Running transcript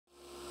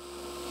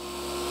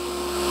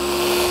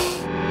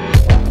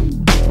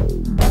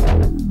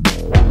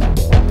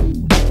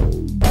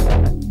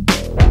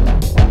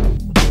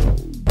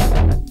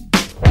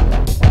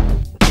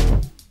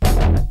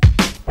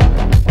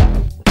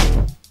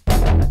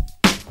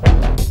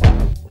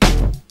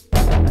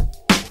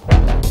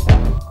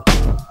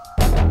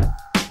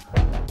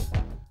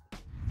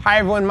Hi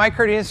everyone, Mike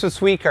Cardenas with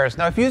SweetCars.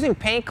 Now if using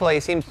paint clay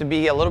seems to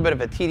be a little bit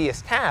of a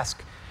tedious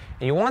task,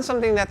 and you want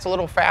something that's a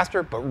little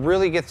faster but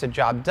really gets the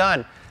job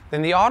done,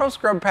 then the auto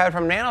scrub pad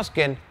from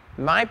Nanoskin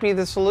might be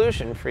the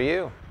solution for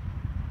you.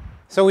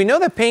 So we know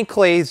that paint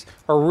clays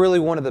are really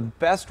one of the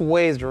best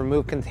ways to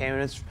remove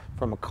contaminants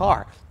from a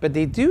car, but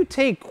they do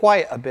take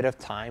quite a bit of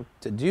time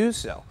to do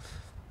so.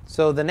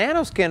 So the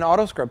Nanoskin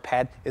AutoScrub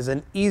pad is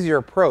an easier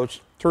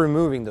approach to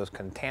removing those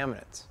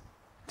contaminants.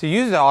 To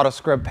use the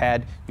AutoScrub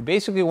pad, you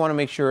basically want to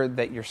make sure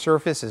that your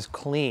surface is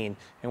clean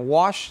and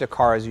wash the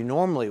car as you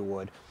normally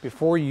would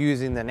before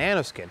using the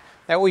Nanoskin.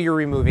 That way you're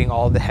removing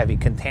all the heavy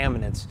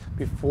contaminants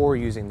before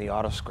using the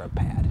AutoScrub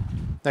pad.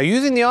 Now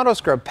using the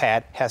AutoScrub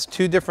pad has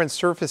two different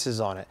surfaces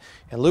on it,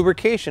 and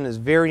lubrication is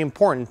very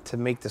important to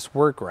make this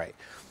work right.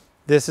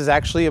 This is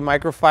actually a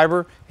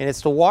microfiber and it's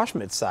the wash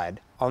mitt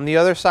side. On the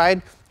other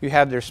side, you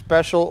have their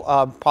special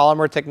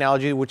polymer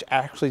technology which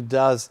actually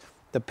does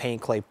the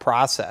paint clay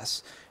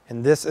process.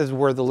 And this is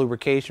where the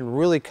lubrication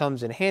really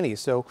comes in handy.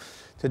 So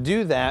to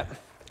do that,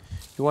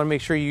 you want to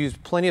make sure you use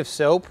plenty of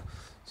soap.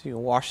 So you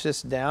can wash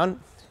this down,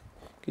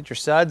 get your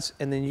suds,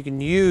 and then you can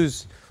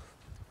use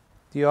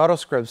the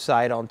AutoScrub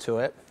side onto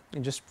it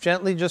and just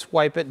gently just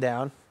wipe it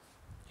down.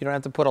 You don't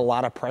have to put a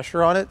lot of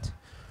pressure on it.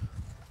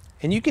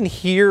 And you can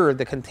hear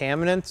the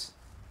contaminants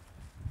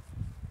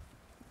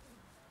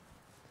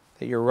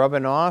that you're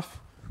rubbing off.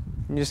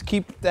 And just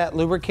keep that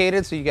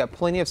lubricated so you got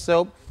plenty of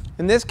soap.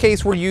 In this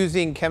case, we're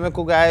using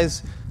Chemical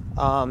Guys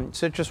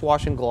citrus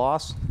wash and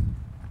gloss.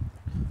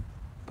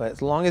 But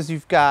as long as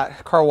you've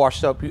got car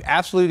wash soap, you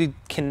absolutely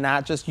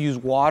cannot just use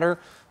water.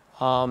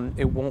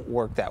 It won't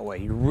work that way.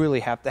 You really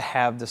have to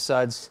have the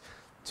suds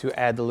to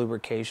add the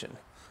lubrication.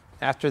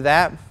 After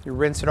that, you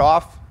rinse it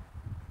off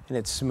and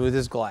it's smooth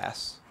as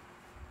glass.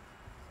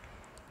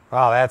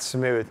 Wow, that's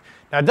smooth.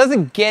 Now it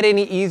doesn't get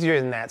any easier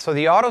than that. So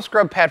the auto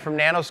scrub pad from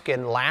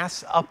Nanoskin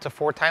lasts up to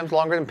 4 times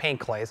longer than paint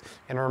clays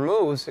and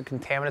removes the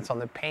contaminants on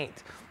the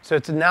paint. So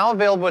it's now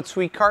available at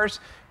SweetCars.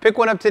 Pick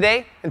one up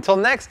today. Until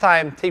next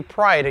time, take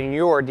pride in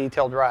your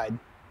detailed ride.